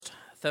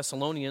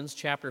Thessalonians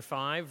chapter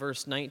 5,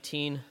 verse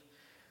 19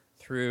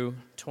 through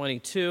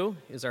 22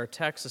 is our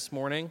text this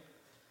morning.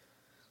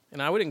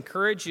 And I would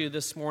encourage you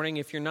this morning,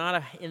 if you're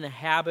not in the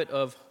habit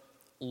of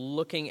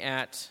looking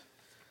at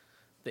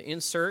the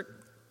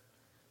insert,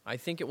 I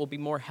think it will be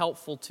more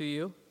helpful to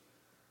you,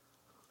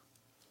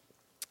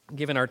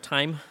 given our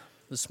time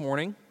this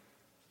morning.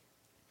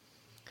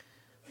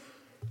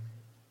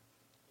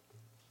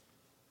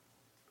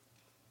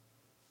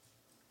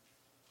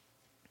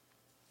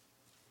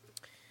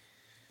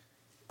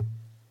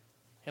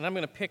 And I'm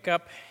going to pick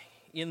up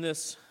in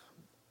this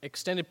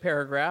extended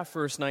paragraph,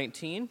 verse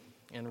 19,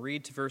 and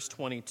read to verse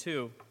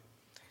 22.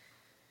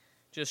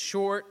 Just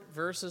short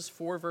verses,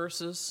 4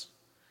 verses,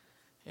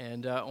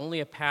 and only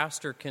a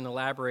pastor can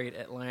elaborate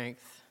at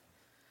length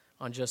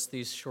on just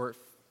these short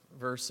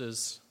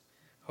verses,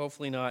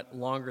 hopefully not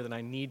longer than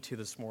I need to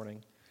this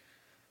morning,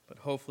 but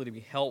hopefully to be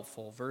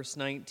helpful. Verse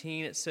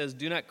 19, it says,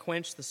 "Do not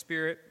quench the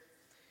spirit,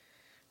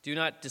 do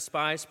not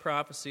despise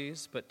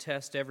prophecies, but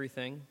test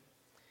everything.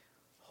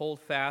 Hold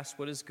fast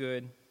what is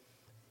good,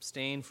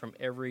 abstain from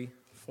every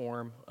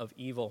form of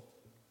evil."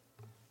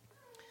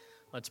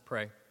 Let's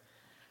pray.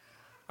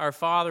 Our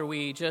Father,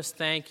 we just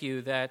thank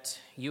you that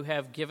you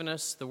have given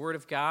us the Word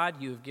of God.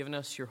 You have given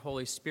us your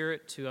Holy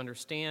Spirit to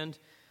understand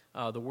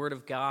the Word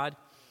of God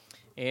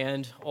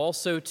and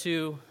also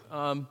to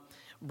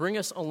bring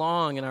us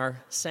along in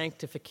our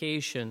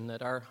sanctification,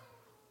 that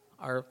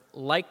our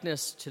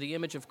likeness to the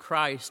image of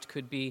Christ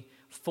could be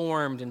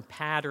formed and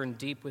patterned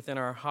deep within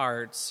our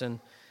hearts. And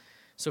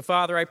so,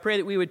 Father, I pray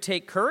that we would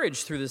take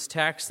courage through this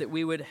text, that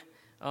we would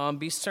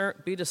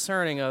be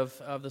discerning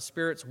of the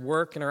Spirit's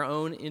work in our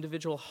own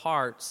individual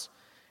hearts,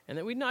 and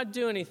that we'd not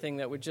do anything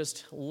that would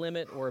just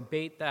limit or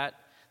abate that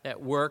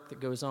work that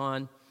goes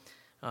on,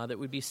 that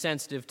would be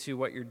sensitive to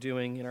what you're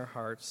doing in our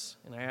hearts.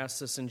 And I ask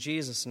this in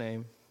Jesus'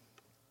 name.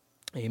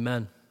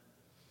 Amen.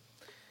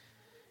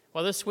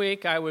 Well, this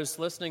week I was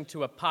listening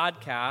to a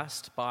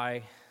podcast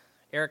by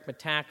Eric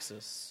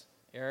Metaxas.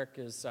 Eric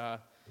is...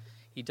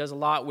 He does a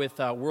lot with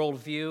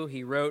Worldview.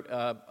 He wrote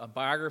a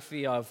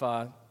biography of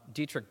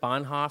Dietrich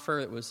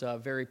Bonhoeffer. It was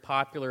very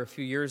popular a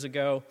few years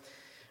ago.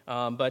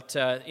 But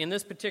in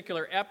this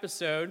particular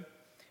episode,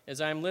 as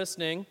I'm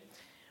listening,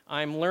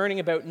 I'm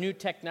learning about new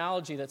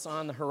technology that's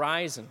on the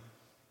horizon.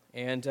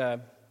 And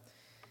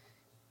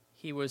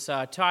he was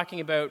talking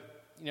about,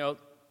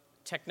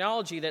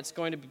 technology that's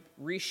going to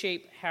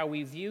reshape how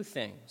we view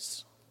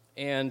things.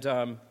 And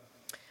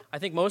I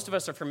think most of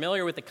us are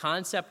familiar with the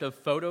concept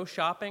of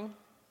photoshopping,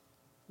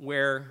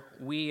 where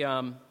we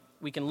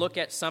can look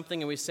at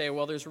something and we say,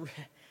 well,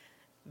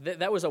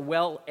 that was a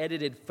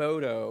well-edited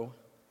photo,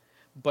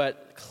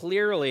 but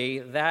clearly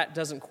that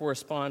doesn't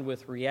correspond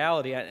with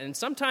reality. And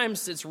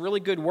sometimes it's really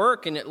good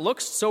work and it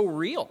looks so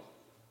real.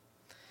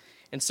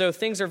 And so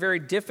things are very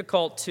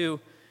difficult to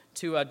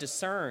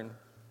discern.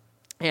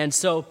 And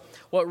so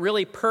what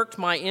really perked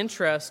my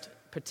interest,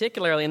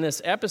 particularly in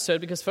this episode,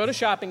 because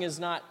photoshopping is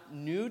not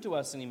new to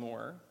us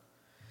anymore,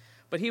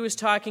 but he was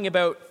talking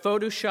about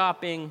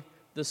photoshopping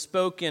the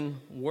spoken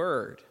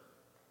word,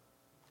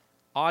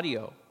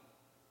 audio,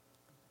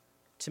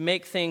 to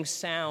make things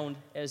sound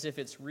as if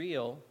it's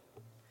real.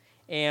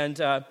 And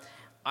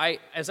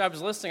as I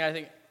was listening, I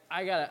think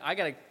I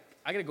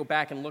gotta go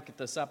back and look at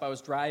this up. I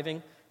was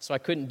driving, so I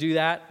couldn't do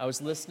that. I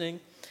was listening,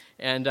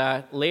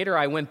 and later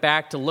I went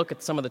back to look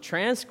at some of the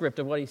transcript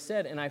of what he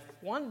said, and I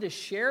wanted to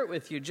share it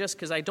with you just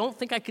because I don't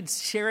think I could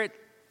share it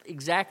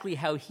exactly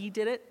how he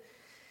did it.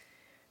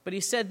 But he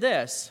said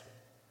this: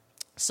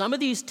 some of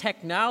these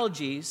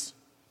technologies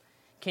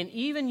can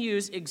even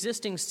use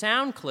existing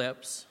sound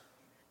clips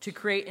to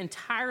create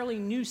entirely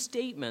new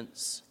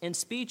statements and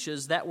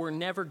speeches that were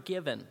never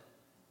given.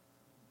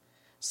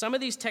 Some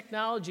of these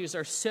technologies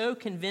are so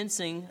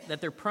convincing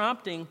that they're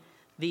prompting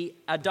the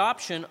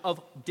adoption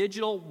of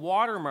digital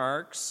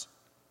watermarks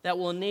that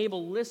will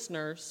enable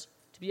listeners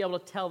to be able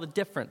to tell the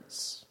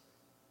difference.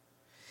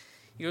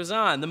 He goes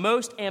on, the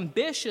most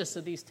ambitious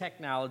of these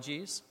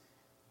technologies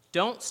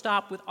don't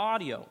stop with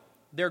audio.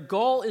 Their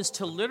goal is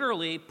to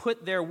literally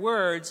put their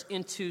words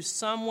into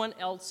someone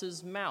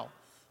else's mouth,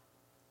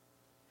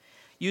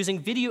 using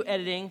video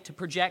editing to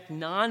project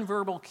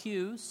nonverbal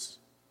cues,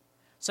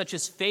 such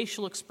as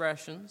facial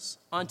expressions,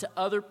 onto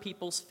other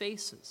people's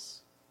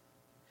faces.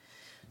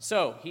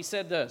 So, he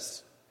said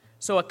this: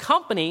 so a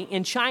company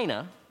in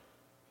China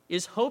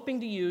is hoping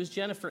to use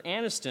Jennifer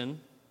Aniston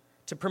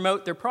to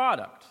promote their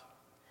product.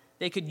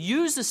 They could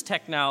use this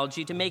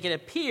technology to make it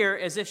appear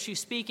as if she's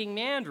speaking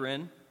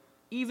Mandarin,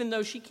 even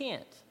though she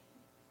can't.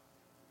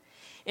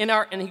 And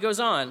he goes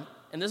on,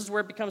 and this is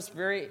where it becomes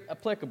very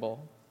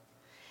applicable.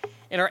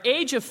 In our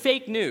age of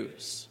fake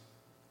news,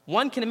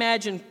 one can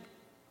imagine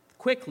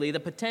quickly the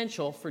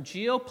potential for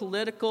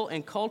geopolitical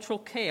and cultural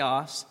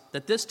chaos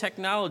that this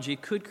technology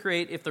could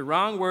create if the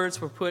wrong words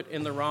were put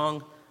in the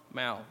wrong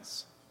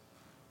mouths.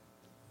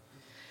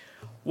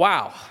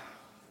 Wow.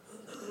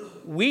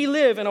 We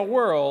live in a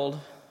world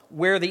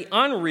where the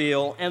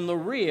unreal and the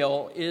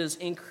real is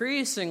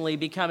increasingly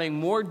becoming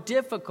more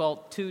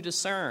difficult to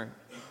discern.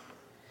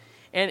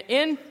 And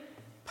in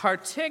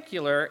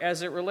particular,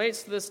 as it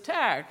relates to this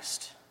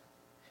text,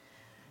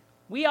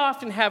 we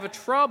often have a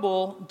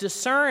trouble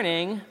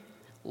discerning,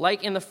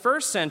 like in the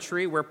first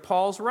century where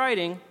Paul's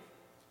writing,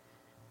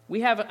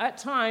 we have at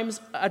times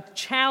a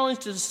challenge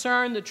to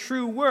discern the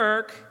true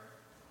work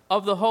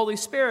of the Holy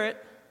Spirit,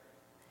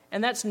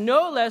 and that's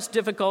no less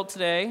difficult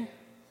today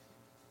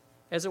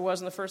as it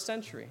was in the first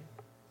century.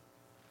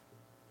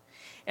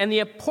 And the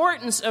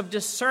importance of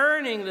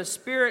discerning the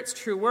Spirit's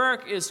true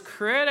work is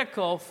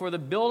critical for the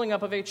building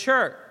up of a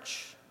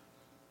church.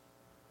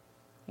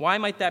 Why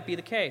might that be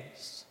the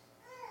case?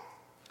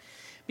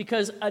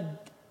 Because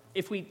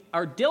if we're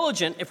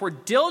diligent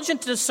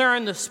to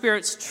discern the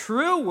Spirit's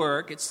true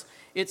work,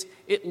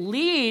 it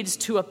leads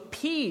to a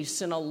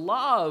peace and a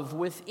love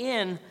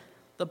within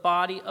the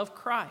body of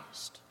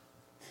Christ.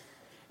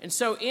 And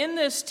so in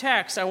this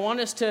text, I want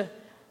us to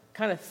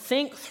kind of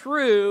think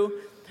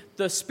through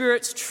the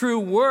Spirit's true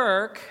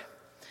work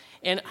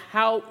and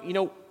how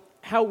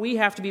we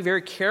have to be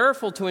very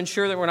careful to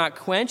ensure that we're not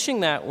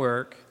quenching that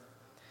work,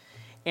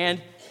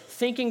 and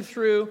thinking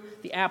through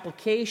the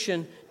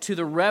application to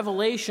the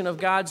revelation of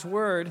God's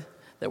Word,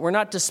 that we're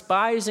not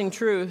despising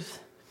truth,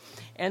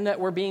 and that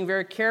we're being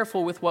very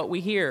careful with what we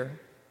hear.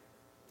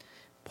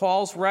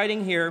 Paul's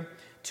writing here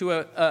to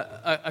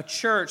a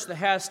church that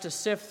has to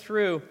sift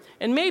through,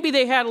 and maybe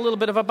they had a little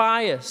bit of a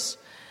bias,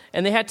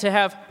 and they had to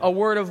have a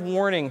word of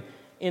warning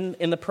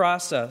in the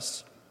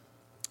process.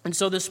 And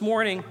so this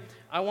morning,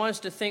 I want us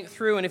to think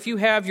through, and if you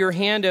have your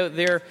handout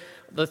there,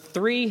 the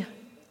three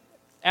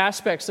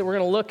aspects that we're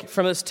going to look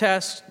from this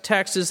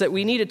text is that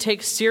we need to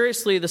take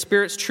seriously the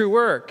Spirit's true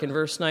work in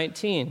verse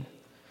 19.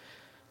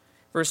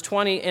 Verse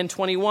 20 and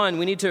 21,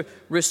 we need to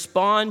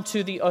respond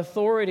to the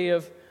authority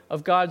of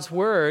God's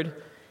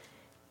Word.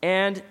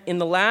 And in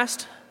the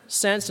last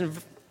sense,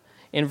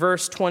 in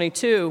verse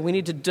 22, we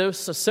need to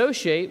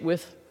disassociate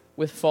with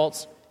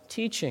false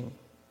teaching.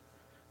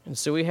 And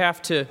so we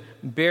have to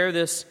bear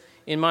this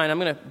in mind. I'm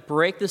going to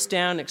break this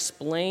down and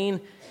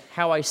explain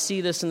how I see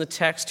this in the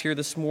text here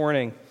this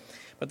morning.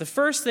 But the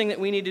first thing that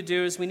we need to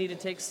do is we need to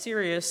take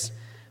serious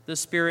the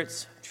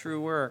Spirit's true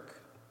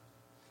work.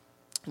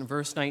 In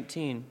verse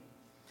 19,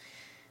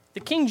 the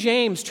King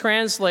James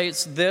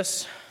translates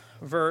this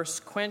verse,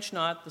 "Quench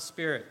not the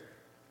Spirit."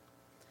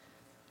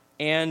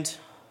 And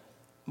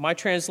my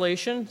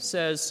translation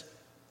says,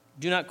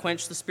 "Do not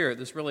quench the Spirit."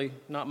 There's really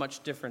not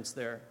much difference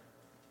there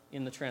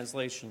in the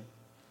translation.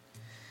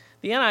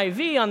 The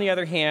NIV, on the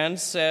other hand,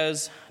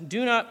 says,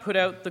 "Do not put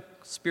out the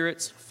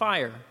Spirit's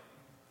fire."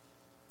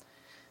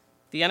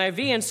 The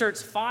NIV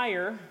inserts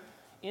fire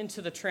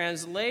into the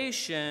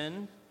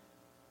translation,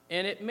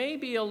 and it may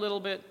be a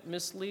little bit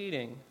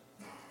misleading.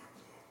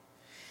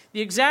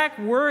 The exact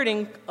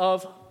wording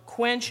of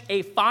quench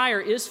a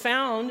fire is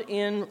found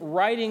in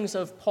writings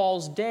of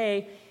Paul's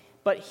day,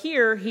 but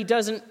here he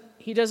doesn't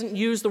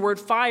use the word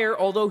fire,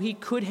 although he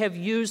could have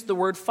used the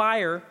word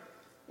fire,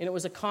 and it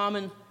was a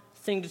common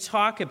thing to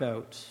talk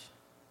about.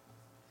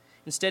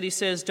 Instead, he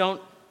says,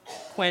 "Don't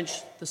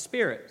quench the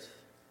Spirit."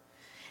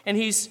 And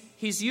he's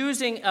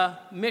using a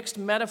mixed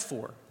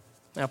metaphor.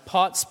 Now,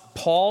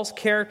 Paul's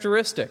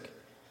characteristic.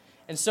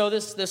 And so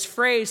this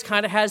phrase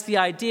kind of has the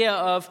idea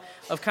of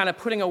kind of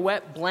putting a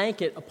wet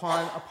blanket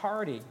upon a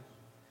party.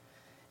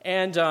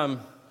 And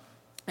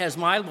as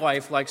my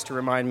wife likes to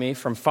remind me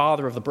from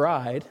Father of the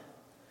Bride,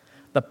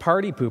 the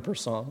party pooper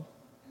song,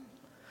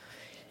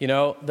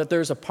 that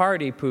there's a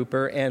party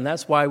pooper, and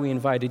that's why we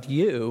invited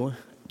you,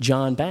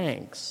 John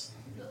Banks.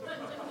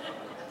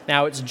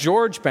 Now, it's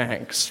George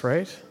Banks,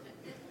 right?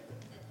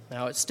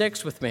 Now, it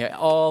sticks with me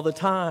all the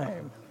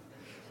time.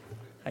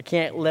 I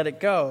can't let it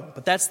go.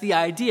 But that's the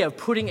idea of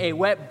putting a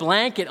wet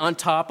blanket on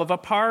top of a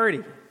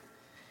party.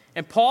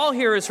 And Paul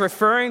here is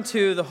referring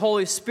to the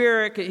Holy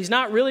Spirit. He's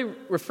not really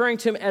referring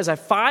to him as a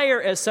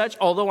fire as such,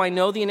 although I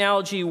know the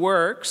analogy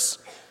works.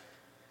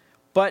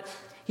 But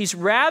he's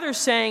rather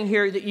saying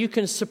here that you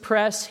can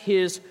suppress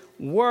his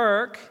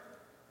work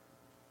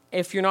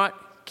if you're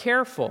not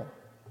careful.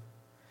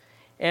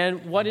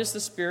 And what is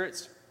the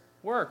Spirit's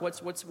work?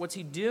 What's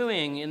he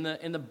doing in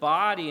the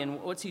body,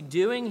 and what's he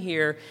doing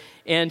here?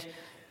 And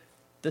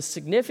the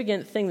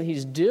significant thing that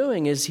he's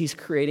doing is he's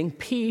creating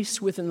peace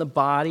within the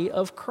body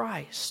of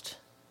Christ.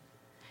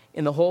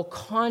 In the whole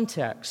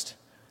context,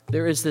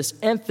 there is this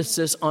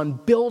emphasis on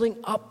building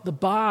up the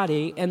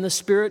body, and the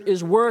Spirit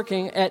is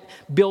working at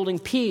building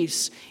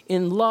peace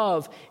in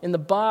love in the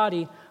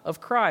body of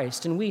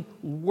Christ. And we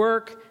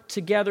work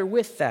together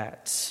with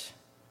that.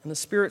 And the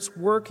Spirit's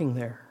working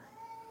there.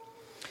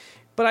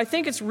 But I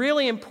think it's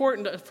really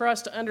important for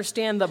us to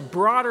understand the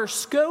broader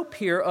scope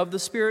here of the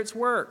Spirit's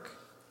work.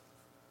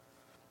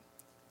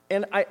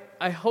 And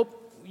I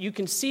hope you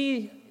can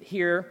see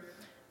here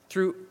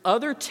through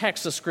other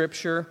texts of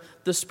Scripture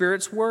the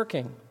Spirit's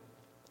working.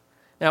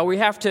 Now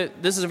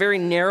this is a very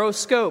narrow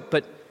scope,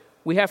 but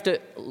we have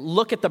to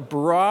look at the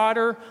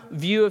broader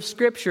view of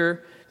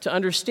Scripture to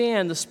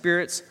understand the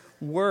Spirit's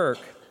work.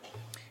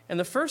 And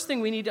the first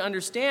thing we need to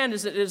understand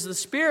is that it is the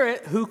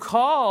Spirit who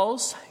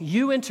calls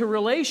you into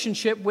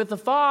relationship with the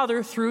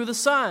Father through the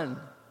Son.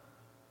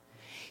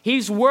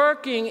 He's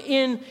working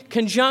in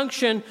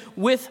conjunction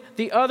with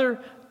the other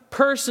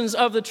persons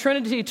of the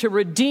Trinity to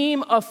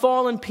redeem a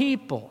fallen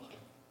people.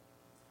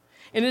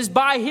 And it is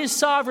by His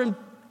sovereign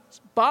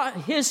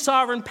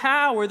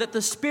power that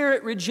the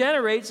Spirit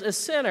regenerates a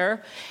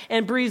sinner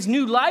and breathes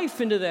new life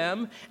into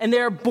them, and they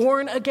are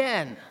born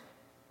again.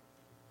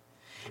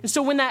 And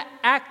so when that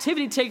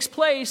activity takes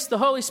place, the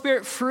Holy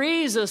Spirit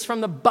frees us from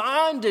the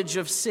bondage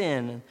of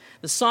sin.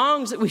 The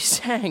songs that we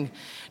sang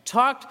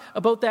talked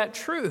about that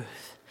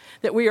truth,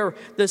 that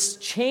the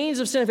chains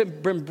of sin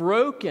have been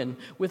broken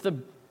with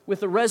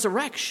the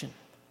resurrection.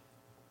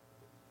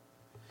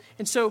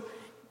 And so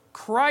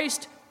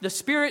Christ, the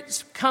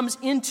Spirit, comes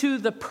into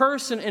the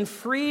person and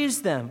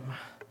frees them.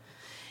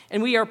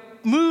 And we are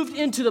moved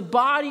into the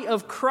body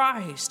of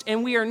Christ.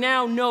 And we are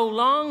now no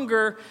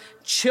longer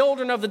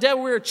children of the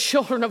devil. We are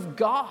children of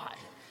God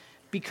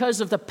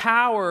because of the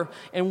power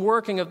and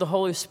working of the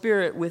Holy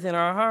Spirit within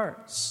our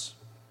hearts.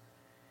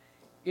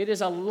 It is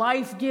a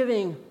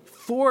life-giving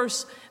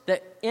force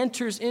that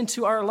enters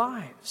into our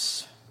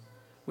lives,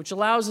 which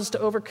allows us to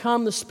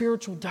overcome the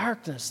spiritual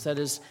darkness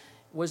that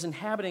was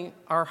inhabiting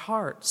our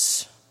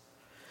hearts.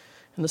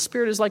 And the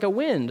Spirit is like a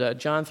wind.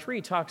 John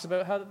 3 talks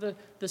about how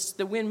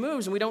the wind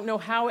moves, and we don't know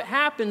how it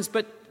happens,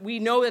 but we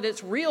know that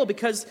it's real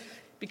because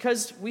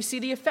we see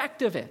the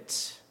effect of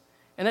it.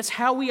 And that's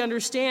how we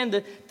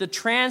understand the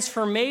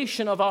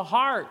transformation of a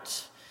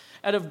heart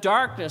out of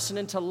darkness and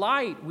into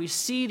light. We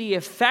see the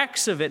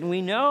effects of it, and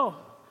we know.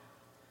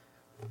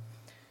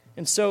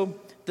 And so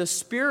the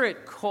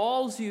Spirit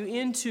calls you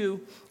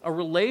into a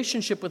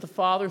relationship with the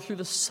Father through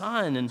the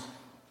Son. And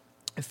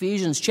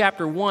Ephesians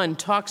chapter 1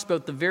 talks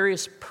about the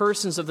various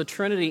persons of the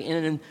Trinity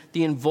and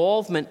the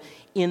involvement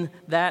in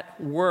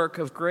that work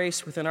of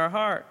grace within our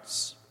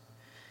hearts.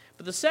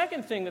 But the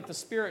second thing that the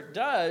Spirit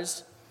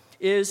does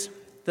is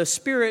the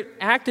Spirit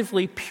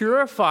actively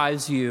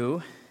purifies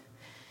you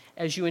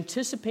as you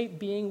anticipate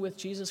being with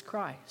Jesus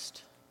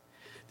Christ.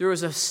 There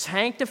is a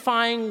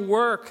sanctifying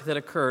work that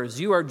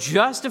occurs. You are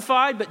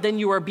justified, but then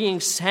you are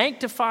being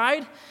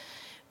sanctified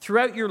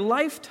throughout your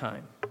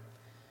lifetime.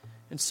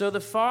 And so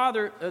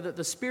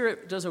the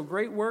Spirit does a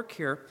great work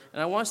here,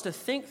 and I want us to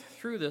think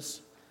through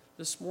this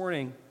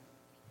morning.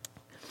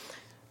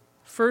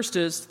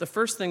 The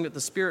first thing that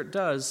the Spirit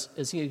does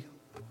is He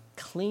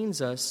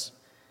cleans us.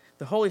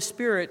 The Holy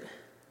Spirit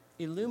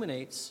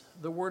illuminates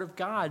the Word of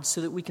God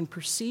so that we can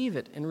perceive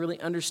it and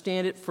really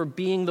understand it for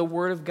being the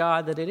Word of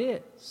God that it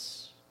is.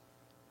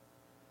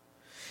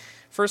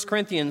 1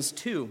 Corinthians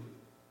 2,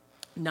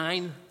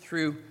 9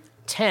 through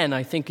 10,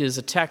 I think, is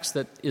a text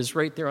that is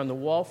right there on the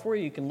wall for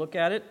you. You can look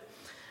at it.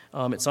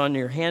 It's on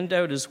your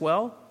handout as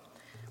well,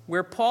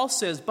 where Paul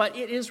says, "But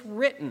it is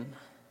written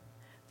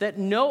that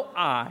no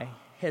eye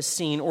has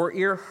seen or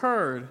ear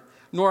heard,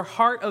 nor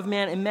heart of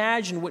man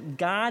imagined what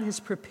God has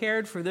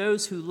prepared for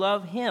those who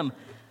love Him.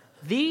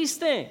 These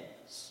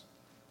things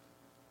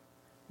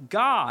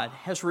God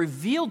has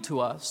revealed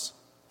to us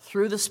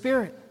through the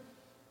Spirit."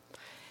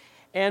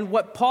 And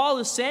what Paul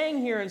is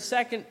saying here in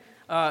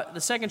the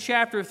second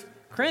chapter of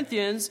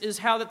Corinthians is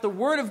how that the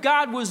Word of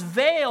God was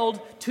veiled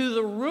to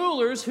the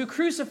rulers who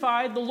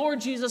crucified the Lord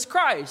Jesus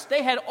Christ.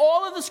 They had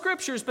all of the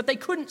Scriptures, but they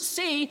couldn't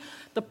see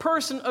the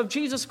person of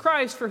Jesus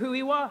Christ for who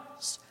He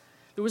was.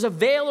 There was a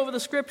veil over the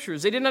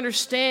Scriptures. They didn't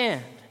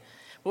understand.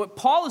 But what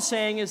Paul is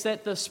saying is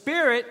that the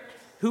Spirit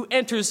who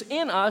enters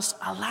in us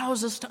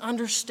allows us to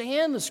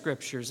understand the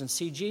Scriptures and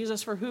see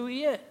Jesus for who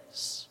He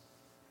is.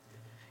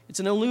 It's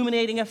an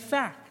illuminating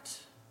effect.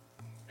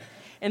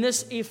 And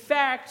this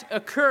effect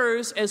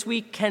occurs as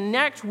we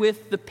connect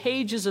with the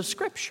pages of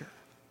Scripture.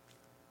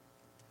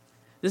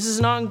 This is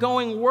an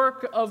ongoing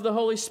work of the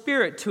Holy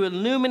Spirit to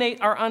illuminate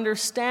our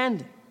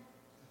understanding.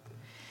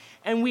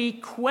 And we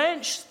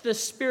quench the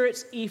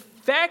Spirit's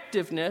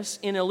effectiveness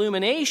in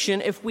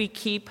illumination if we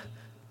keep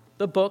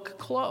the book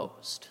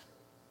closed.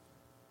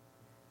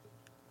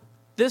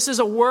 This is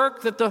a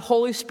work that the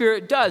Holy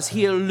Spirit does.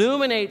 He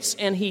illuminates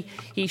and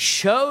He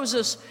shows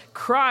us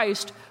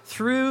Christ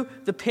through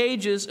the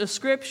pages of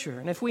Scripture.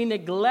 And if we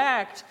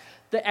neglect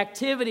the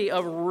activity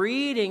of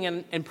reading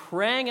and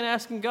praying and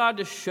asking God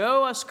to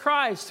show us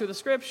Christ through the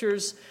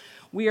Scriptures,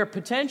 we are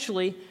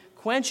potentially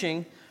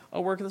quenching a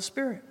work of the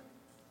Spirit.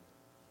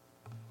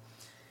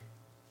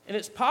 And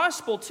it's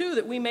possible, too,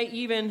 that we may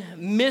even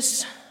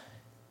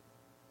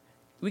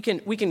We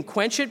can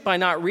quench it by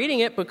not reading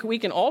it, but we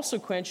can also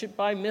quench it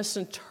by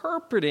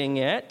misinterpreting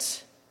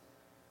it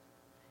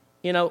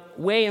in a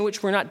way in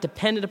which we're not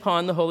dependent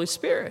upon the Holy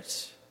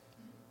Spirit.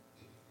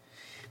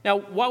 Now,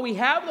 while we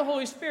have the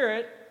Holy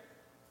Spirit,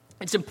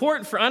 it's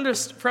important for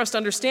us to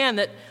understand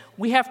that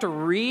we have to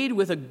read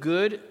with a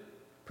good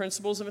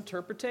principles of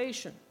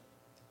interpretation.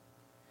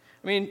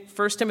 I mean,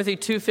 1 Timothy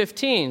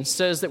 2:15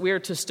 says that we are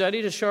to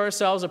study to show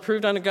ourselves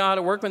approved unto God,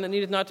 a workman that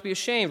needeth not to be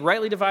ashamed,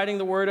 rightly dividing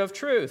the word of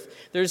truth.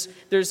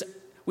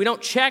 We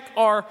don't check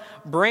our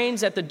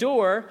brains at the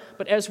door,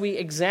 but as we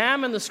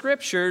examine the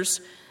Scriptures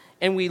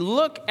and we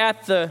look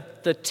at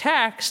the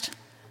text,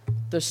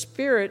 the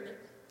Spirit,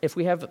 if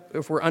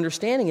we're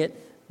understanding it,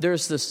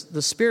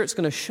 the Spirit's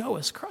going to show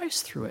us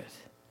Christ through it.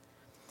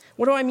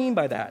 What do I mean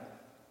by that?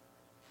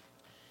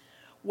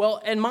 Well,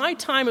 in my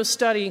time of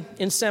study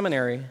in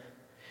seminary,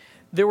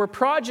 there were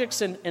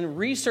projects and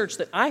research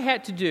that I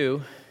had to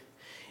do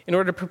in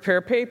order to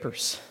prepare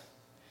papers.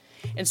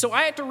 And so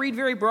I had to read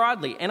very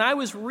broadly. And I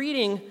was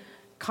reading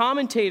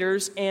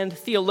commentators and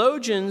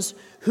theologians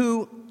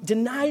who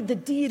denied the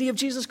deity of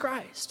Jesus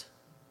Christ.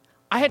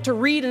 I had to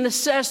read and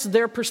assess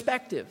their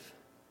perspective.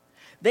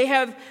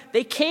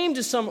 They came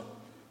to some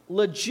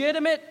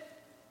legitimate,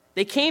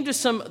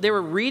 they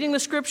were reading the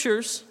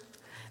scriptures,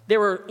 they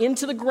were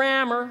into the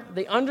grammar,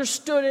 they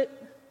understood it,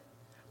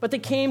 but they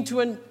came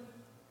to an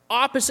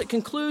opposite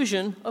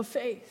conclusion of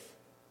faith.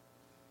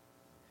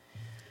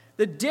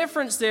 The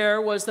difference there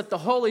was that the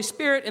Holy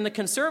Spirit and the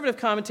conservative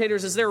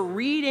commentators, as they're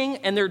reading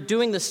and they're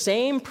doing the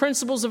same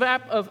principles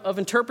of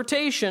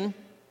interpretation,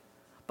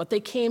 but they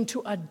came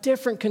to a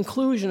different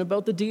conclusion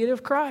about the deity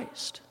of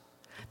Christ.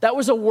 That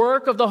was a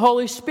work of the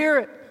Holy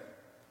Spirit.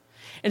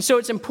 And so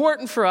it's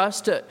important for us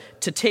to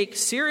take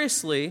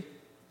seriously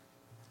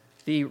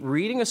the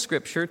reading of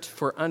Scripture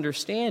for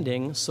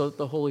understanding so that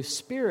the Holy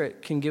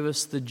Spirit can give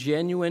us the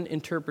genuine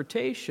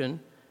interpretation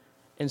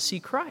and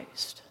see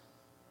Christ.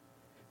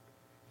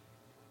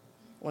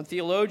 One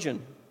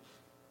theologian,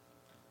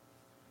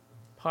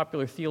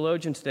 popular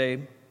theologian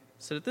today,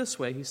 said it this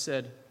way. He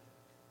said,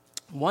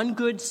 "One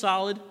good,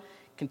 solid,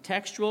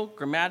 contextual,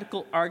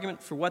 grammatical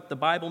argument for what the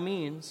Bible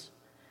means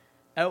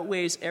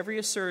outweighs every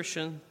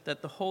assertion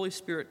that the Holy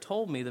Spirit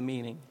told me the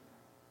meaning."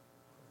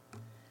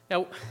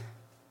 Now,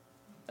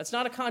 that's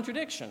not a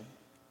contradiction.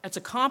 That's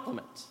a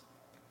compliment.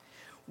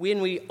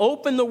 When we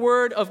open the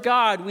Word of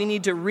God, we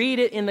need to read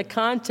it in the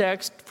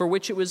context for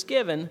which it was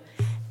given,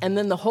 and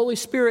then the Holy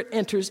Spirit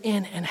enters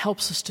in and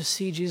helps us to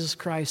see Jesus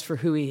Christ for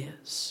who He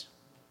is.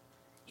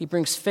 He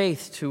brings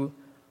faith to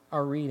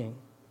our reading.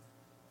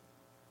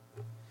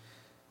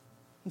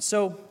 And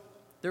so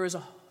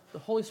the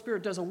Holy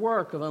Spirit does a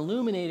work of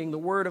illuminating the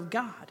Word of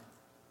God.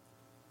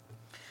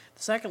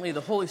 Secondly,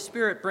 the Holy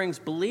Spirit brings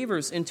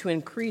believers into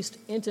increased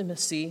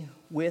intimacy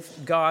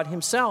with God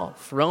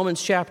Himself.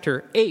 Romans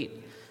chapter 8,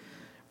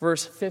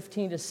 verse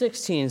 15 to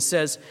 16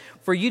 says,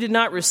 "For you did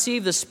not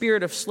receive the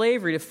spirit of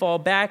slavery to fall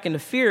back into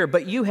fear,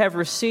 but you have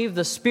received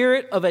the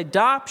spirit of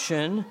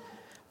adoption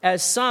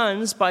as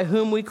sons, by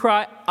whom we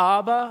cry,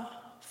 Abba,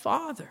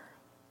 Father.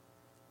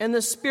 And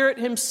the Spirit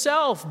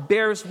Himself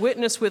bears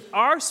witness with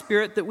our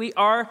spirit that we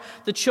are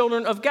the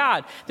children of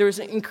God." There's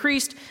an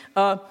increased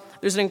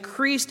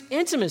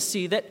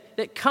intimacy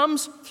that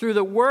comes through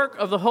the work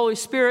of the Holy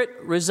Spirit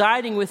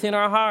residing within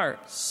our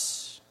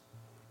hearts.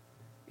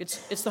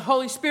 It's the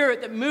Holy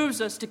Spirit that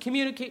moves us to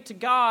communicate to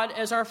God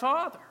as our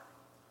Father.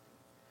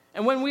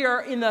 And when we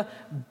are in the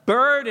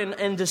burden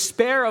and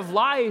despair of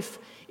life,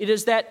 it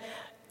is that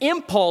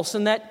impulse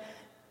and that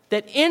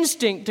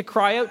instinct to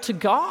cry out to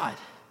God.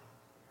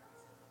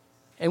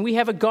 And we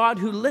have a God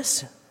who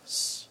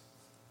listens.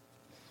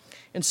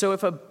 And so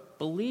if a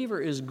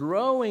believer is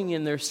growing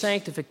in their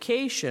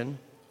sanctification,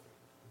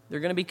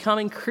 they're going to become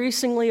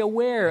increasingly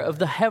aware of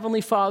the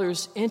Heavenly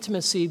Father's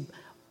intimacy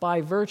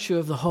by virtue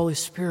of the Holy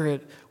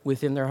Spirit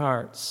within their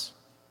hearts.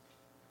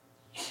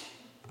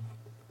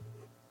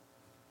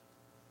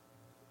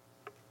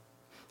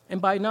 And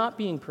by not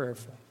being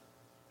prayerful,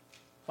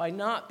 by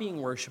not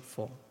being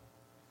worshipful,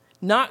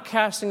 not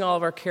casting all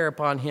of our care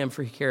upon Him,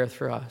 for He careth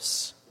for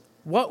us,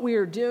 what we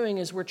are doing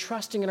is we're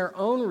trusting in our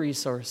own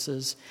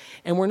resources,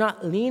 and we're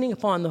not leaning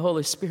upon the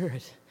Holy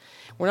Spirit.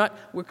 We're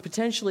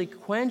potentially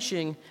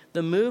quenching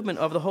the movement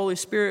of the Holy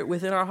Spirit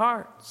within our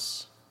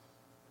hearts.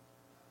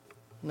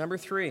 Number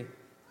 3,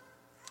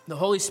 the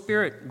Holy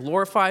Spirit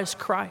glorifies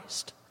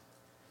Christ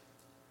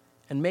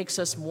and makes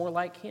us more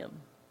like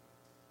Him.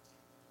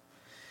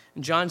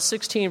 In John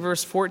 16,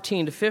 verse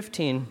 14 to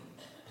 15,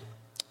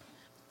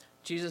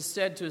 Jesus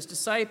said to His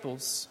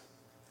disciples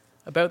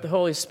about the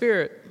Holy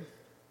Spirit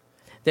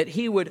that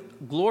He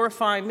would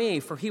glorify me,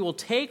 for He will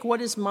take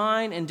what is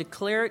mine and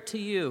declare it to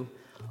you.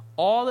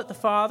 All that the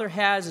Father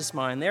has is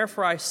mine.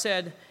 Therefore I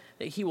said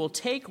that He will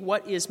take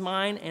what is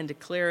mine and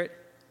declare it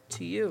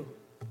to you.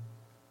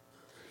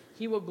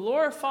 He will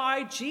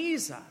glorify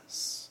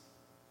Jesus.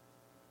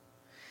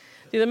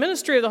 The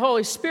ministry of the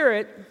Holy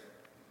Spirit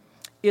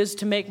is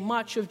to make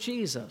much of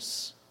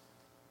Jesus.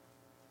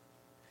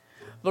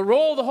 The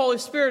role of the Holy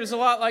Spirit is a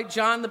lot like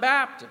John the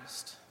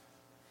Baptist.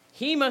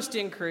 He must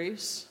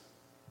increase,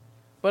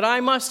 but I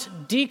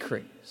must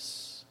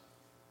decrease.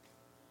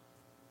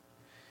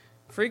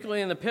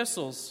 Frequently in the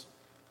epistles,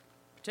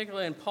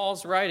 particularly in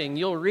Paul's writing,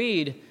 you'll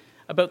read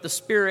about the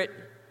Spirit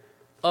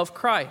of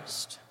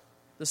Christ.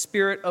 The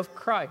Spirit of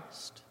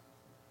Christ,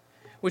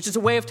 which is a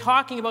way of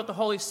talking about the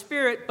Holy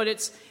Spirit, but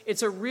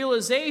it's a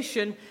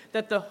realization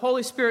that the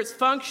Holy Spirit's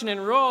function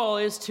and role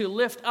is to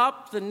lift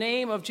up the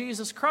name of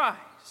Jesus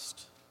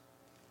Christ.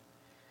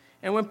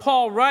 And when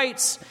Paul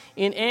writes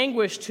in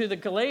anguish to the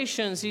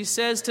Galatians, he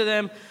says to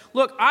them,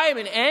 "Look, I am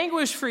in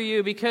anguish for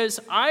you because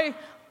I'm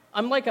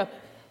like a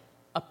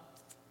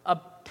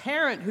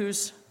parent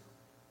who's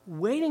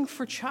waiting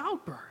for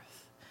childbirth.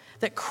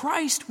 that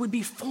Christ would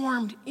be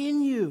formed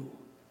in you.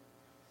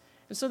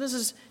 And so this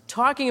is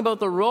talking about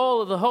the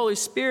role of the Holy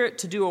Spirit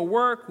to do a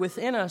work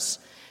within us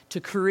to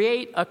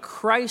create a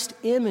Christ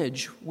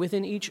image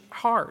within each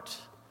heart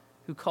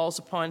who calls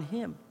upon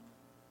him.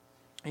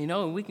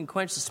 And we can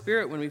quench the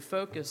Spirit when we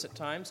focus at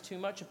times too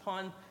much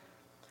upon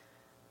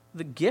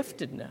the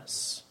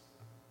giftedness,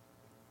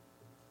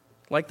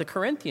 like the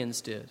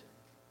Corinthians did.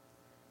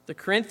 The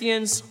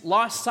Corinthians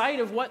lost sight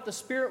of what the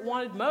Spirit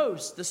wanted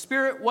most. The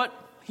Spirit, what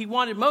he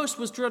wanted most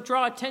was to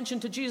draw attention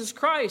to Jesus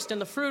Christ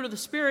and the fruit of the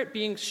Spirit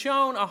being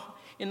shown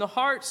in the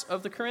hearts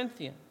of the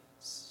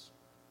Corinthians.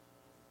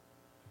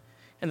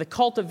 And the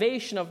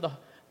cultivation of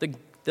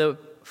the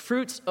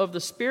fruits of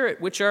the Spirit,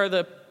 which are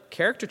the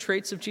character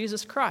traits of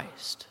Jesus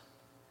Christ,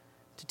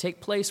 to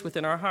take place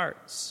within our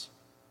hearts.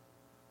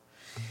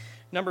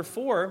 Number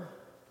 4,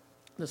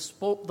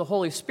 the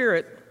Holy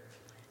Spirit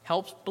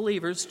helps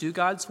believers do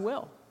God's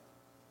will.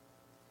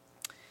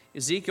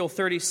 Ezekiel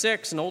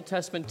 36, an Old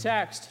Testament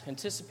text,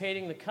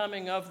 anticipating the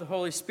coming of the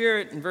Holy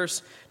Spirit, in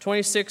verse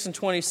 26 and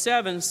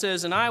 27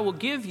 says, "And I will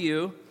give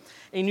you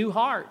a new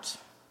heart,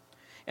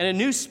 and a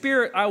new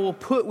spirit I will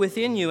put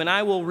within you, and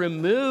I will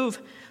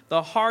remove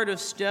the heart of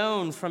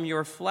stone from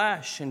your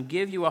flesh, and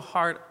give you a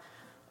heart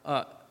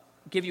of..."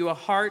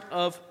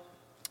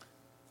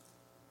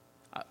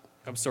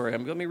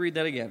 let me read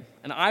that again.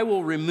 "And I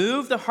will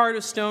remove the heart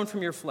of stone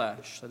from your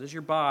flesh," that is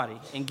your body,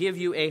 "and give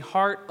you a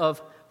heart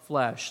of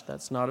flesh,"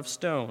 that's not of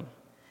stone.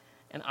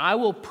 "And I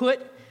will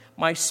put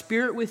my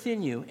spirit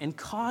within you and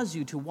cause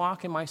you to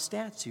walk in my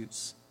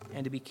statutes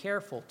and to be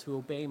careful to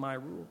obey my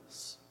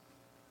rules."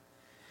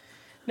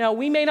 Now,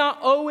 we may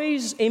not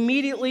always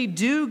immediately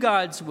do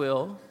God's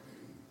will.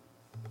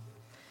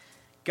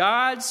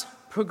 God's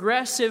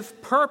progressive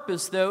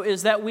purpose, though,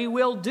 is that we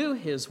will do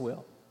his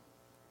will.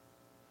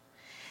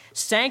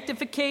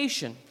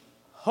 Sanctification,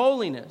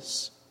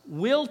 holiness,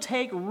 will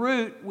take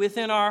root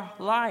within our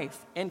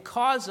life and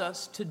cause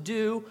us to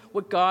do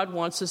what God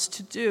wants us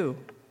to do.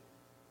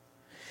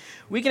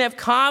 We can have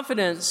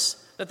confidence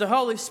that the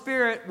Holy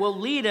Spirit will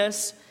lead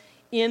us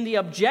in the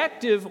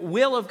objective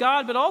will of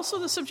God, but also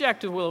the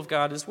subjective will of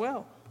God as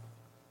well.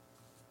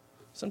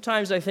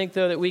 Sometimes I think,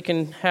 though, that we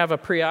can have a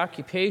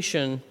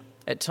preoccupation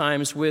at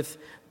times with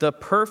the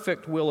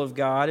perfect will of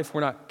God if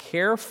we're not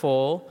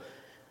careful,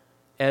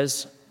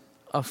 as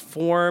a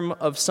form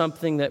of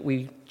something that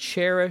we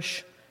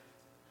cherish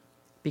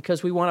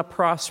because we want a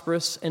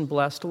prosperous and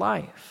blessed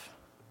life.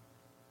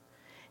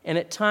 And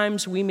at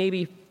times we may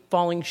be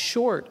falling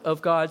short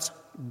of God's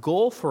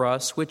goal for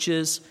us, which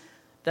is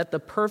that the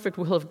perfect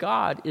will of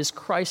God is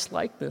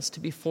Christ-likeness to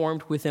be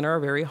formed within our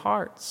very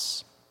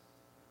hearts.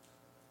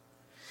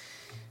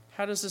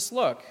 How does this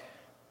look?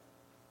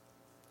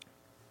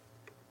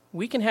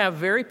 We can have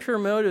very pure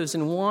motives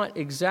and want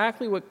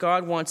exactly what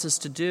God wants us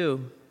to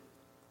do,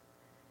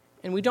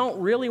 and we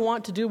don't really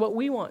want to do what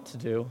we want to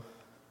do.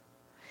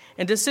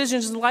 And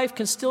decisions in life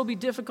can still be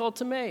difficult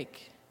to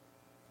make.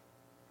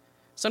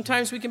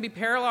 Sometimes we can be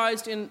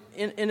paralyzed in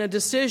a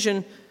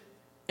decision,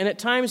 and at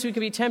times we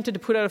can be tempted to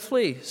put out a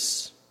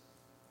fleece.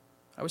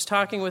 I was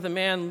talking with a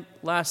man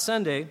last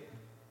Sunday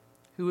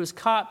who was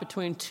caught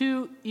between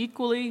two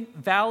equally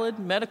valid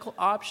medical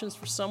options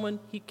for someone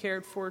he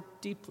cared for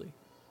deeply.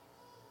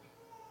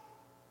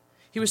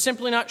 He was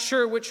simply not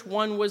sure which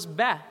one was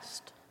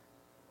best.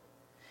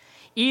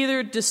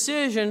 Either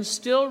decision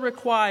still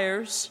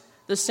requires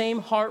the same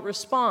heart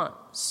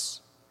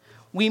response.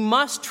 We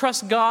must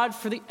trust God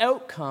for the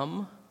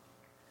outcome.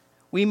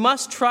 We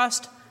must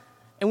trust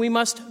and we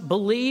must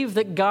believe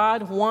that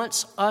God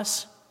wants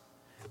us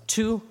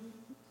to,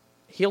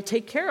 he'll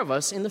take care of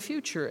us in the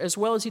future as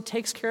well as he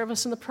takes care of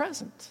us in the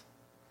present.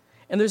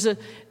 And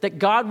that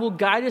God will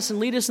guide us and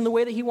lead us in the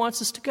way that he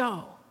wants us to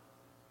go.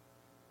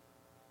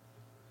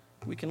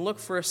 We can look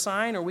for a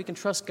sign or we can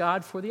trust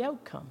God for the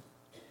outcome.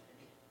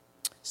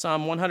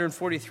 Psalm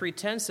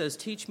 143:10 says,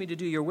 "Teach me to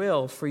do your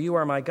will, for you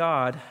are my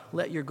God.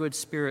 Let your good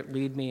spirit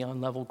lead me on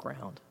level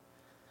ground."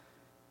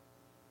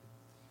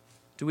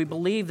 Do we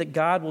believe that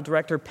God will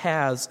direct our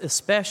paths,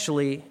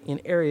 especially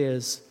in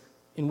areas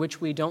in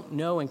which we don't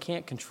know and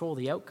can't control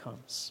the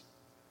outcomes?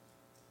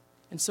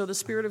 And so the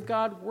Spirit of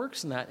God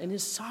works in that, and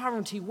his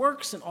sovereignty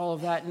works in all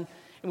of that. And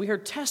we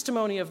heard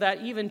testimony of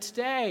that even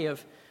today,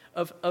 of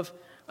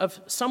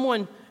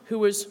someone who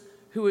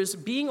was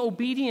being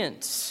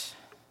obedient,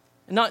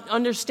 not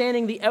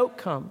understanding the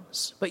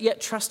outcomes, but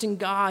yet trusting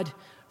God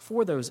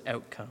for those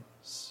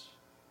outcomes.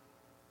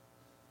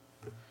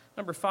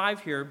 Number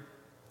 5 here,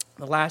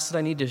 the last that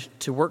I need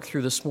to work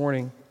through this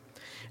morning,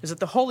 is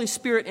that the Holy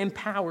Spirit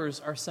empowers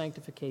our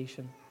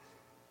sanctification.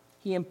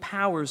 He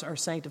empowers our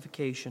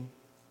sanctification.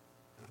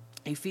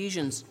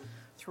 Ephesians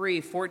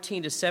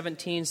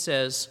 3:14-17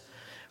 says,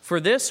 "For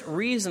this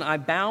reason I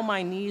bow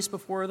my knees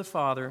before the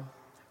Father,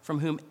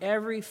 from whom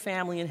every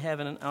family in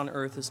heaven and on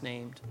earth is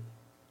named,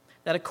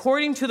 that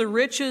according to the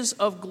riches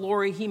of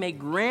glory he may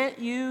grant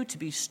you to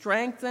be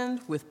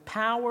strengthened with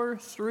power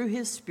through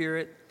his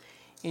Spirit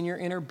in your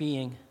inner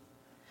being,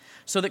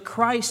 so that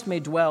Christ may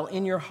dwell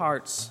in your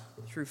hearts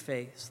through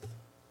faith."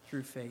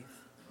 through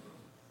faith.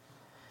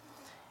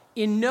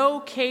 In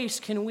no case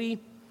can we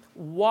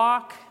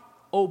walk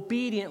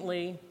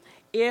obediently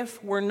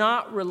if we're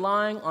not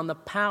relying on the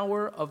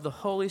power of the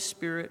Holy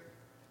Spirit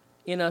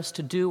in us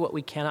to do what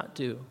we cannot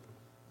do.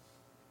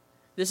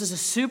 This is a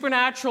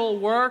supernatural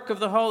work of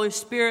the Holy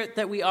Spirit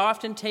that we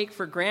often take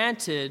for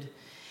granted,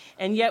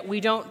 and yet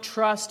we don't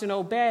trust and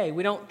obey.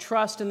 We don't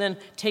trust and then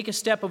take a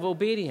step of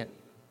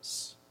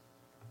obedience.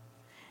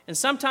 And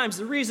sometimes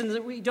the reason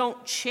that we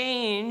don't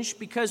change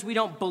because we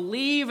don't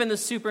believe in the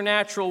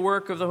supernatural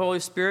work of the Holy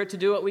Spirit to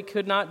do what we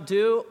could not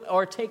do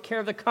or take care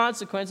of the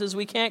consequences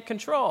we can't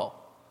control.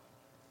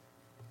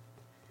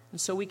 And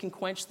so we can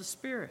quench the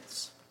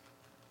spirits.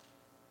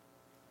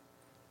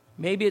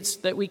 Maybe it's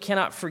that we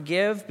cannot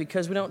forgive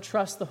because we don't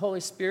trust the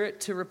Holy Spirit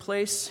to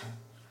replace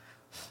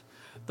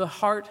the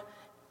heart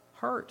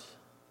hurt.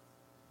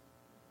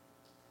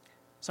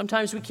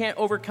 Sometimes we can't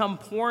overcome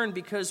porn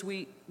because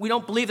we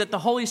don't believe that the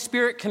Holy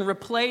Spirit can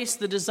replace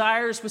the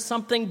desires with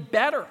something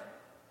better.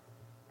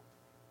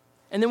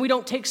 And then we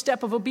don't take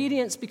step of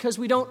obedience because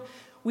we don't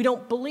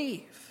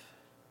believe.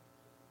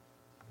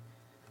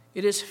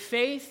 It is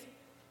faith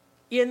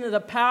in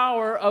the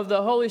power of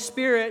the Holy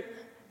Spirit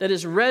that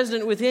is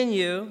resident within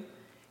you,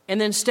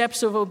 and then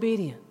steps of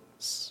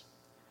obedience.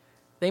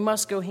 They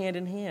must go hand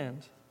in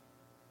hand.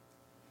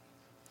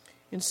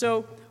 And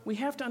so we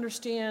have to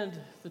understand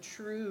the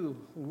true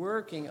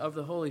working of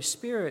the Holy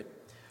Spirit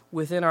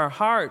within our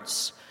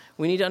hearts.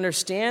 We need to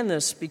understand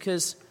this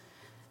because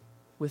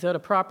without a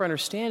proper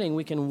understanding,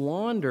 we can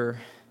wander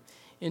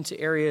into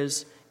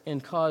areas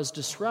and cause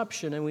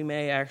disruption, and we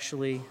may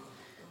actually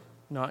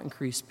not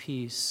increase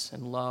peace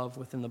and love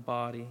within the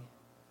body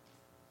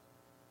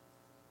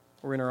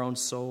or in our own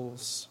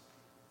souls.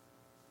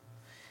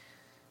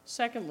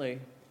 Secondly,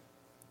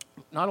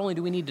 not only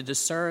do we need to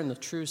discern the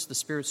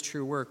Spirit's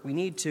true work, we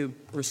need to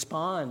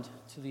respond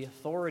to the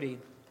authority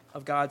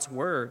of God's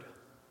Word.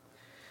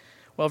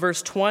 Well,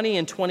 verse 20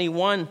 and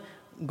 21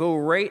 go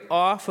right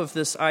off of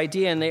this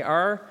idea, and they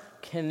are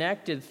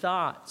connected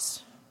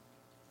thoughts.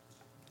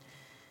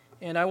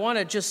 And I want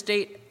to just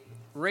state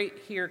right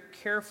here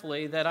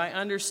carefully that I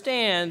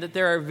understand that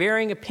there are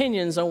varying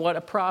opinions on what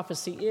a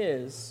prophecy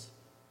is.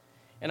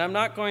 And I'm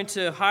not going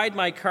to hide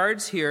my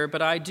cards here,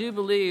 but I do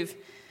believe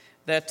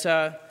that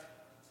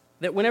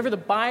whenever the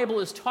Bible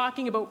is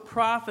talking about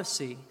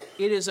prophecy,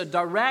 it is a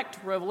direct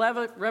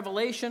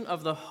revelation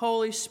of the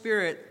Holy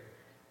Spirit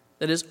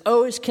that is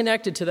always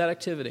connected to that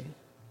activity.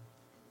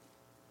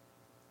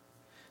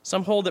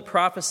 Some hold that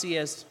prophecy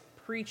as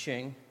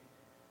preaching,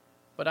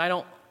 but I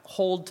don't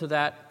hold to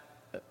that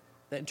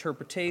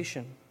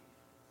interpretation.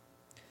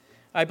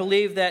 I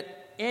believe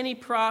that any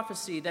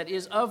prophecy that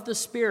is of the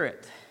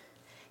Spirit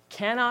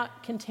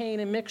cannot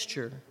contain a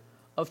mixture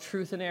of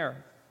truth and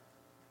error.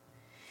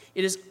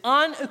 It is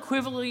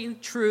unequivocally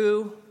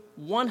true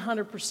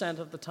 100%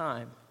 of the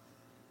time,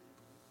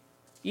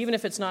 even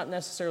if it's not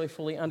necessarily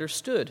fully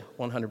understood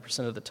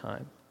 100% of the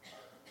time.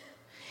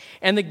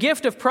 And the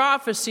gift of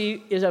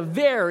prophecy is a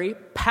very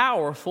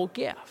powerful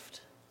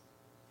gift.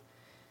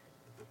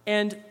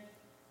 And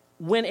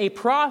when a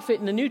prophet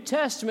in the New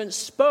Testament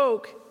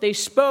spoke, they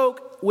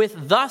spoke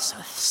with "Thus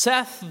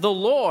saith the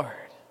Lord."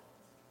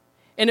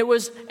 And it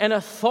was an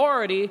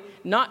authority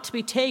not to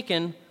be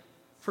taken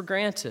for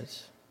granted.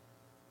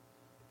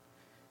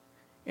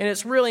 And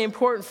it's really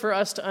important for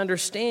us to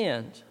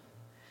understand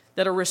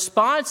that a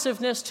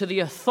responsiveness to the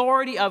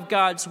authority of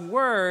God's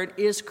Word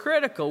is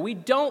critical. We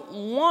don't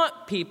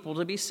want people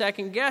to be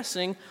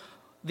second-guessing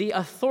the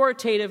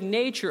authoritative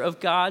nature of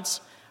God's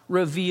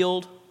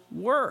revealed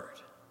Word.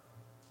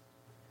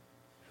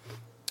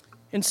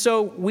 And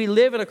so we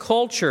live in a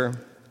culture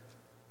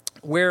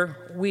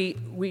where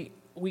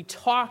we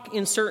talk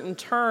in certain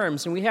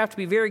terms, and we have to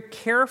be very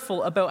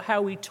careful about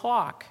how we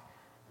talk.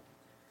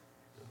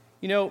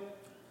 You know,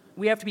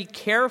 we have to be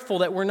careful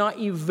that we're not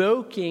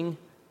evoking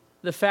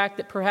the fact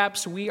that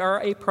perhaps we are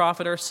a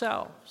prophet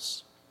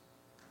ourselves.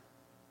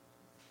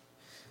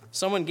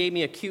 Someone gave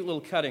me a cute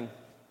little cutting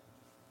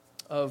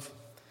of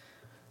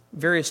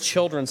various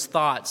children's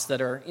thoughts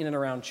that are in and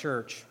around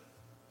church.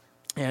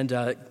 And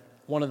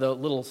one of the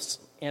little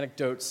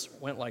anecdotes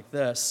went like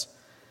this.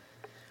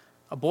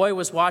 A boy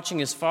was watching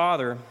his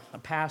father, a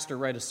pastor,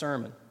 write a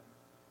sermon.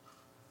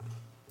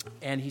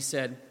 And he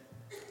said,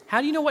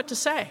 "How do you know what to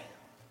say?"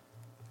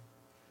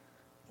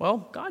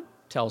 "Well, God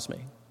tells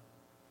me."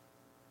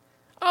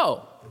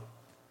 "Oh,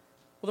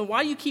 well then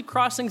why do you keep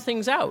crossing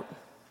things out?"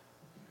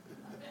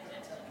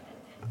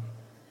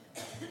 Do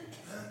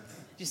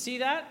you see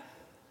that?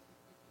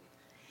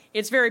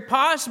 It's very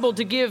possible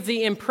to give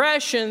the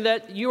impression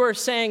that you are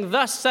saying,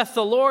 "Thus saith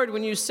the Lord,"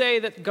 when you say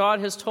that God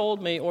has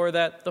told me or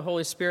that the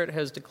Holy Spirit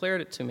has declared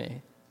it to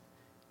me.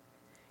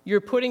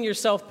 You're putting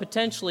yourself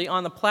potentially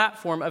on the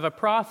platform of a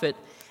prophet,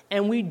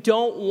 and we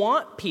don't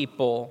want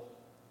people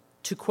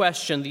to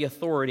question the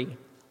authority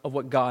of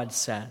what God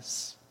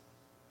says.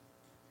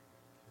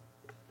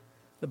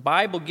 The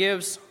Bible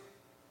gives,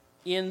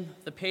 in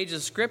the pages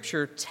of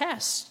Scripture,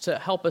 tests to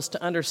help us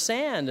to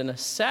understand and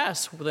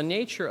assess the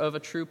nature of a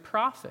true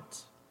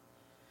prophet.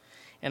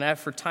 And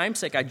for time's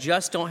sake, I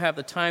just don't have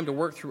the time to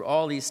work through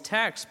all these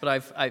texts,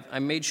 but I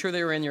made sure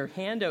they were in your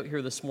handout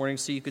here this morning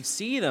so you could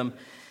see them.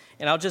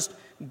 And I'll just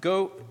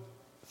go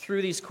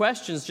through these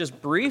questions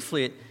just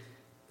briefly.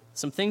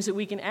 Some things that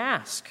we can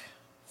ask.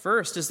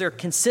 First, is there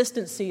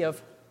consistency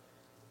of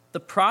the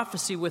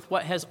prophecy with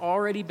what has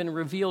already been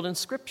revealed in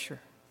Scripture?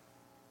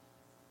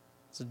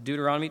 It's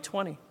Deuteronomy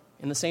 20.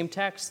 In the same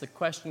text, the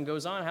question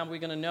goes on, how are we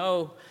going to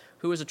know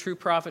who is a true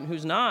prophet and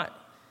who's not?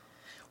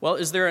 Well,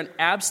 is there an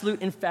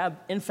absolute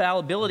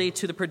infallibility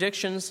to the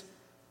predictions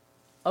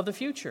of the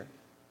future?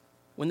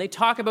 When they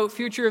talk about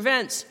future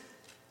events,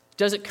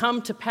 does it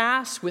come to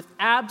pass with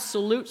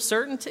absolute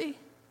certainty?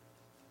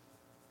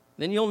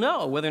 Then you'll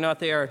know whether or not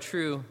they are a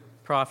true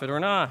prophet or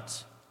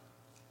not.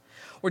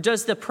 Or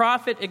does the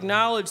prophet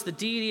acknowledge the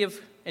deity of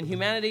and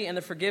humanity and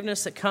the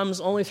forgiveness that comes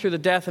only through the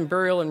death and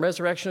burial and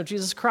resurrection of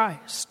Jesus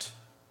Christ?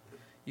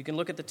 You can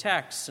look at the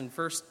texts in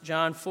 1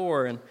 John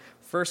 4 and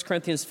 1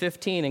 Corinthians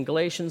 15 and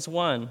Galatians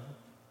 1.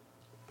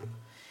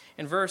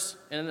 And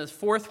the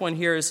fourth one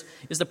here is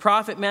the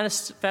prophet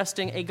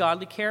manifesting a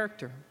godly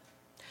character?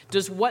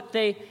 Does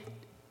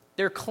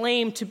their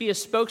claim to be a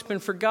spokesman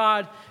for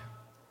God,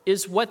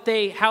 is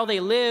how they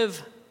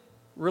live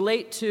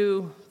relate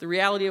to the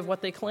reality of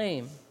what they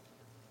claim?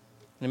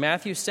 In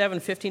Matthew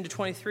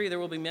 7:15-23, there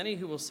will be many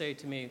who will say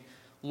to me,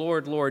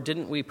 Lord, Lord,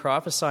 didn't we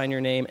prophesy in your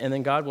name? And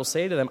then God will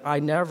say to them, I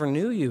never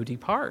knew you,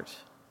 depart.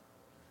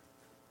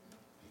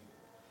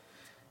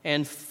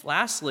 And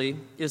lastly,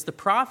 is the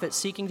prophet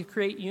seeking to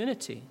create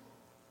unity?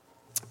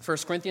 1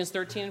 Corinthians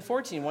 13 and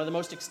 14, one of the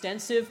most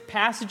extensive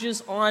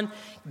passages on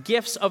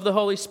gifts of the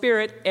Holy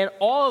Spirit, and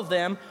all of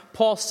them,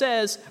 Paul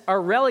says, are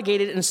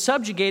relegated and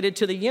subjugated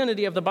to the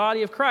unity of the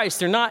body of Christ.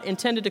 They're not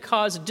intended to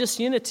cause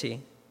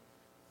disunity.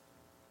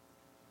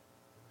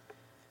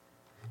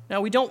 Now,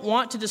 we don't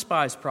want to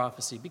despise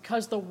prophecy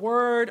because the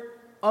Word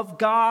of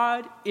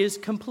God is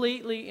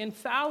completely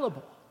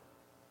infallible.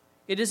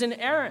 It is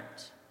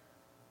inerrant.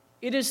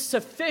 It is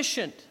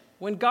sufficient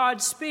when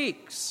God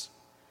speaks.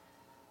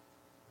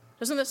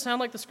 Doesn't that sound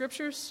like the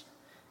Scriptures?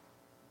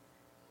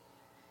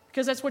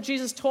 Because that's what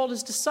Jesus told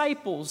his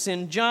disciples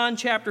in John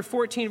chapter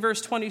 14,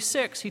 verse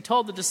 26. He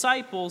told the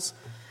disciples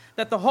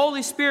that the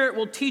Holy Spirit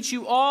will teach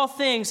you all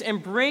things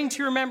and bring to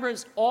your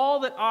remembrance all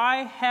that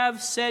I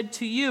have said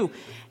to you.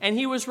 And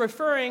he was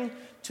referring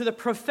to the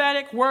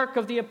prophetic work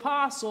of the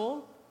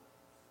apostle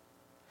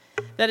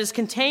that is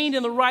contained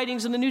in the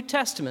writings in the New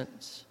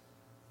Testament.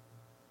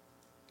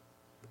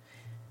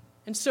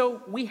 And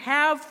so we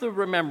have the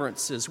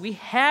remembrances. We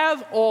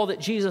have all that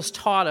Jesus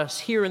taught us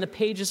here in the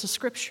pages of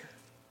Scripture.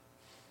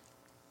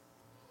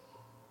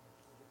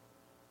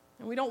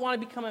 And we don't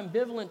want to become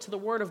ambivalent to the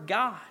Word of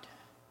God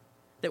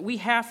that we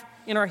have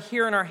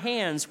here in our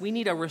hands. We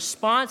need a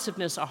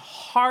responsiveness, a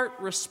heart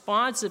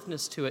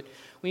responsiveness to it.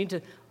 We need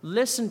to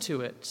listen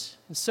to it.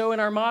 And so in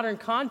our modern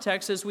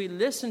context, as we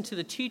listen to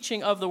the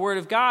teaching of the Word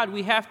of God,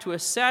 we have to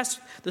assess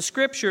the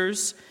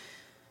Scriptures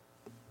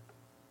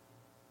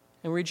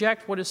and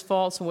reject what is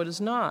false and what is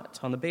not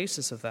on the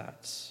basis of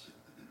that.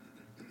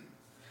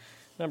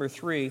 Number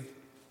three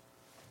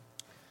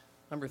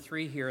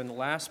here in the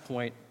last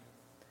point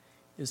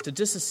is to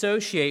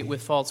disassociate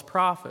with false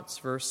prophets,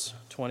 verse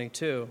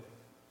 22.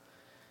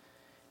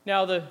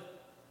 Now, the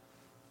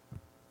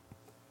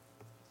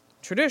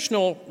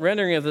traditional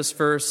rendering of this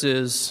verse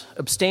is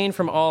abstain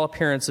from all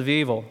appearance of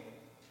evil.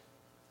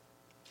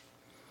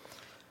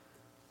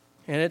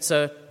 And it's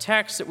a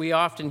text that we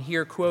often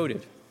hear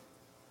quoted,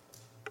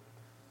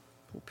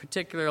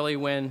 particularly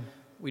when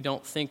we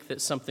don't think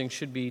that something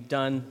should be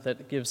done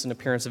that gives an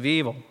appearance of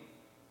evil.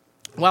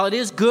 While it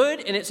is good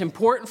and it's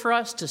important for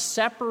us to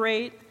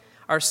separate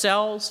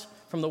ourselves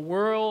from the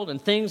world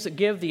and things that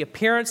give the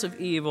appearance of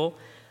evil,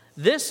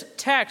 this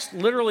text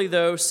literally,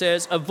 though,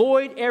 says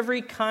avoid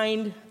every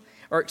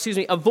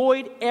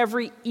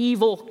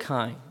evil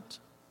kind.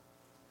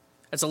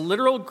 That's a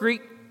literal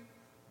Greek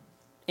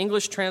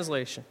English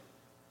translation.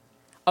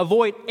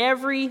 Avoid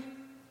every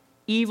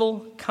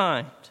evil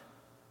kind.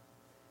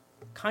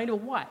 Kind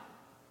of what?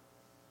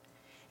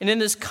 And in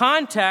this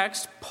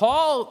context,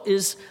 Paul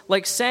is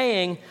like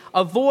saying,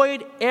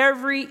 avoid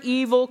every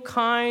evil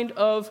kind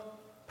of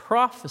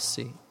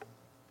prophecy.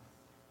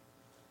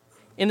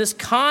 In this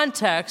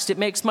context, it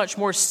makes much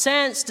more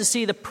sense to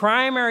see the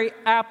primary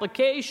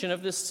application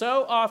of this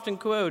so often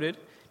quoted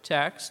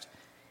text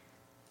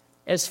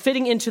as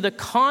fitting into the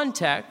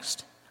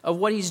context of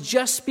what he's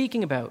just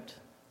speaking about.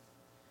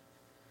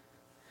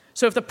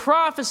 So if the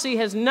prophecy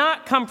has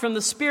not come from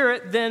the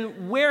Spirit,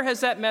 then where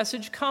has that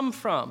message come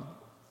from?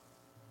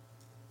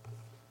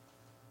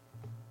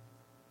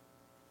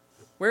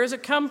 Where has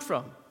it come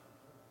from?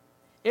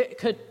 It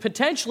could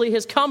potentially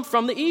has come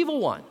from the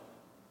evil one.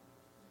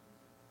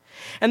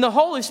 And the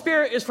Holy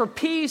Spirit is for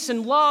peace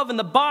and love in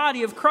the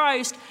body of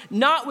Christ,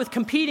 not with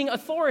competing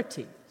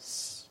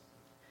authorities.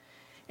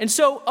 And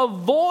so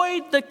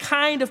avoid the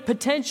kind of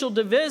potential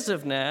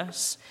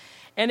divisiveness,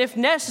 and if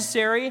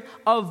necessary,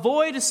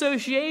 avoid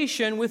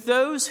association with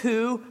those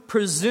who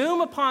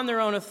presume upon their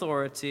own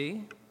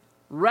authority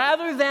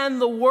rather than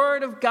the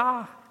Word of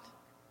God.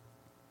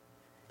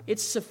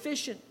 It's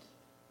sufficient.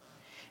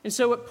 And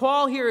so what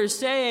Paul here is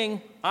saying,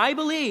 I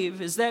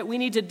believe, is that we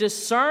need to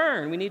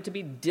discern. We need to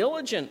be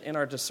diligent in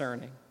our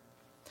discerning.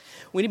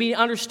 We need to be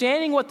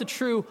understanding what the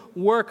true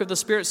work of the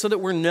Spirit so that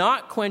we're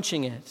not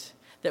quenching it,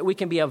 that we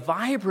can be a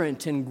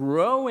vibrant and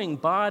growing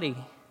body.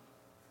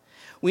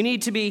 We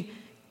need to be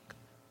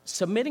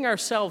submitting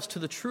ourselves to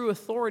the true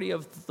authority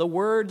of the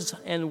words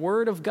and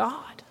Word of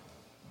God.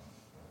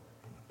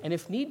 And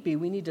if need be,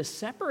 we need to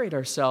separate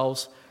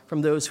ourselves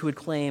from those who would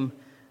claim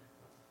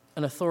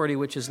an authority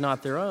which is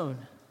not their own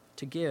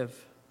to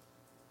give.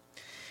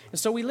 And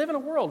so we live in a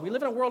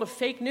world of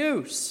fake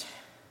news.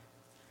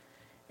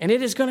 And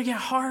it is going to get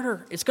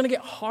harder. It's going to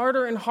get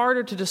harder and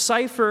harder to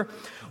decipher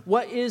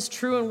what is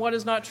true and what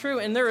is not true.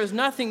 And there is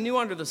nothing new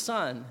under the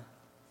sun.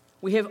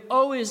 We have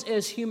always,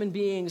 as human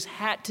beings,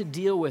 had to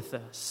deal with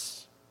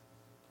this.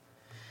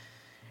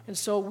 And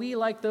so we,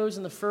 like those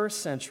in the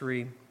first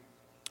century,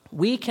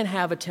 we can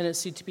have a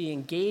tendency to be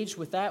engaged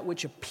with that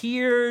which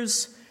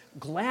appears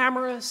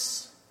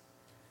glamorous,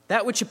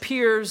 that which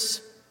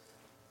appears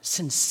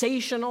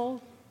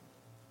sensational,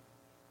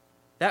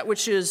 that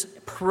which is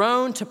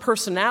prone to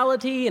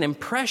personality and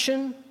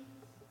impression.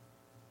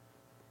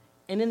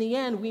 And in the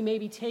end, we may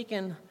be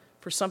taken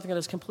for something that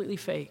is completely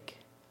fake.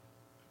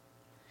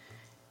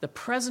 The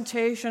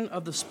presentation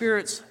of the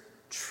Spirit's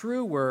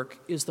true work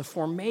is the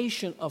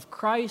formation of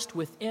Christ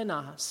within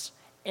us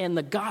and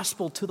the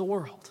gospel to the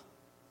world.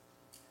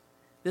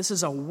 This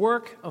is a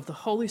work of the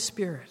Holy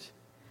Spirit.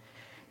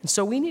 And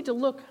so we need to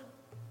look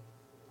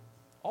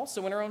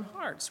also in our own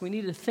hearts. We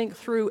need to think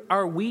through,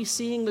 are we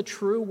seeing the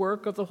true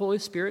work of the Holy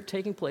Spirit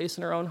taking place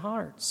in our own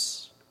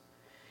hearts?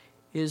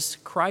 Is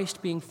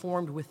Christ being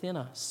formed within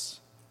us?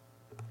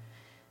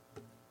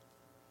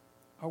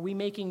 Are we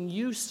making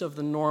use of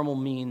the normal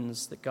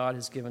means that God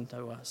has given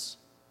to us?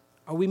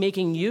 Are we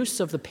making use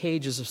of the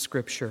pages of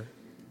Scripture,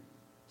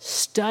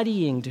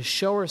 studying to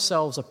show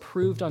ourselves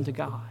approved unto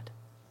God?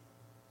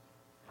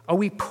 Are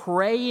we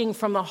praying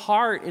from the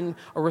heart in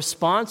a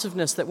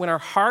responsiveness that when our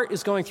heart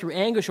is going through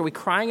anguish, are we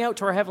crying out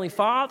to our Heavenly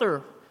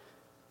Father?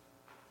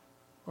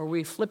 Or are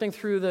we flipping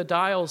through the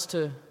dials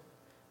to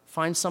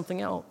find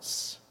something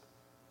else?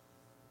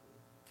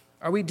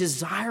 Are we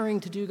desiring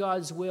to do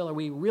God's will? Are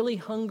we really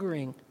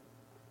hungering?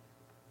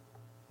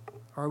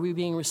 Are we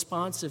being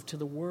responsive to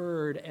the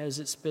Word as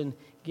it's been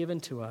given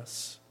to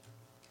us?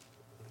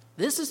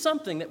 This is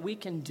something that we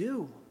can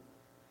do.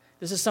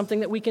 This is something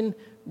that we can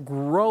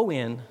grow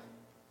in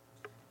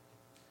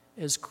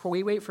as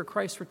we wait for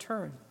Christ's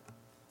return.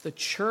 The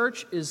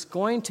church is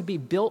going to be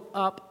built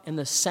up, and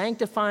the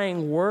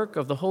sanctifying work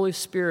of the Holy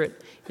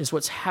Spirit is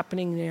what's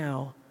happening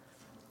now.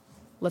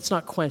 Let's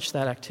not quench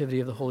that activity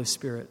of the Holy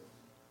Spirit.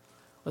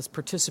 Let's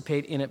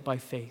participate in it by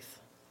faith.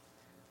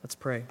 Let's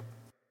pray.